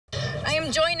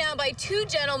I'm joined now by two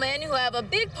gentlemen who have a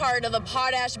big part of the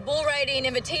Potash Bull Riding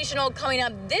Invitational coming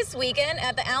up this weekend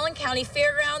at the Allen County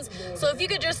Fairgrounds. So if you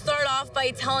could just start off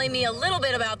by telling me a little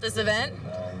bit about this event.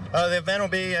 The event will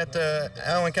be at the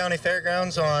Allen County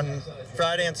Fairgrounds on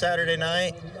Friday and Saturday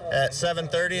night at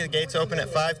 7:30. The gates open at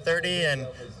 5:30, and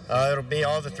it'll be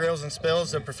all the thrills and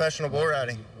spills of professional bull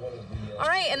riding. All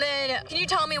right, and then can you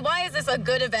tell me why is this a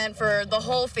good event for the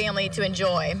whole family to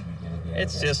enjoy?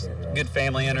 It's just good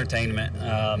family entertainment.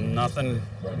 Nothing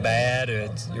bad.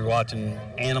 You're watching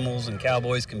animals and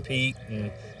cowboys compete,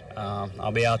 and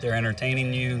I'll be out there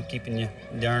entertaining you, keeping you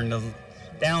during the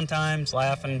down times,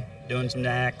 laughing, doing some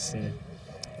acts, and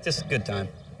just a good time.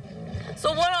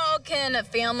 So what all can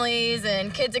families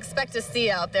and kids expect to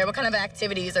see out there? What kind of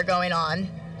activities are going on?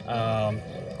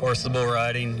 Of course, the bull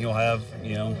riding. You'll have,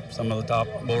 some of the top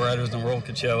bull riders in the world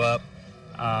could show up.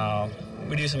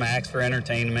 We do some acts for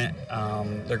entertainment.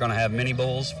 They're going to have mini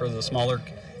bulls for the smaller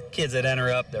kids that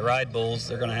enter up that ride bulls.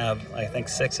 They're going to have, I think,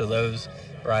 6 of those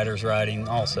riders riding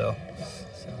also.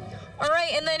 All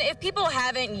right, and then if people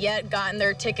haven't yet gotten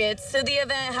their tickets to the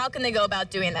event, how can they go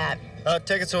about doing that?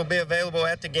 Tickets will be available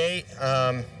at the gate,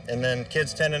 and then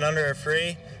kids 10 and under are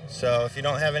free. So if you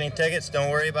don't have any tickets, don't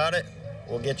worry about it.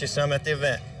 We'll get you some at the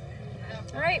event.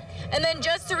 All right, and then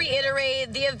just to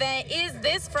reiterate, the event is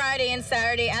this Friday and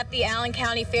Saturday at the Allen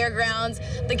County Fairgrounds.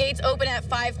 The gates open at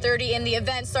 5:30 and the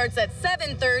event starts at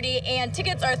 7:30, and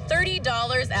tickets are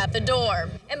 $30 at the door.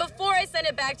 And before I send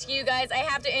it back to you guys, I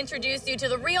have to introduce you to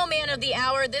the real man of the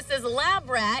hour. This is Lab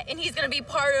Rat, and he's going to be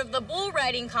part of the bull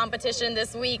riding competition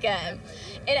this weekend.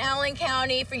 In Allen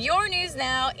County, for your news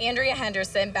now, Andrea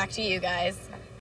Henderson, back to you guys.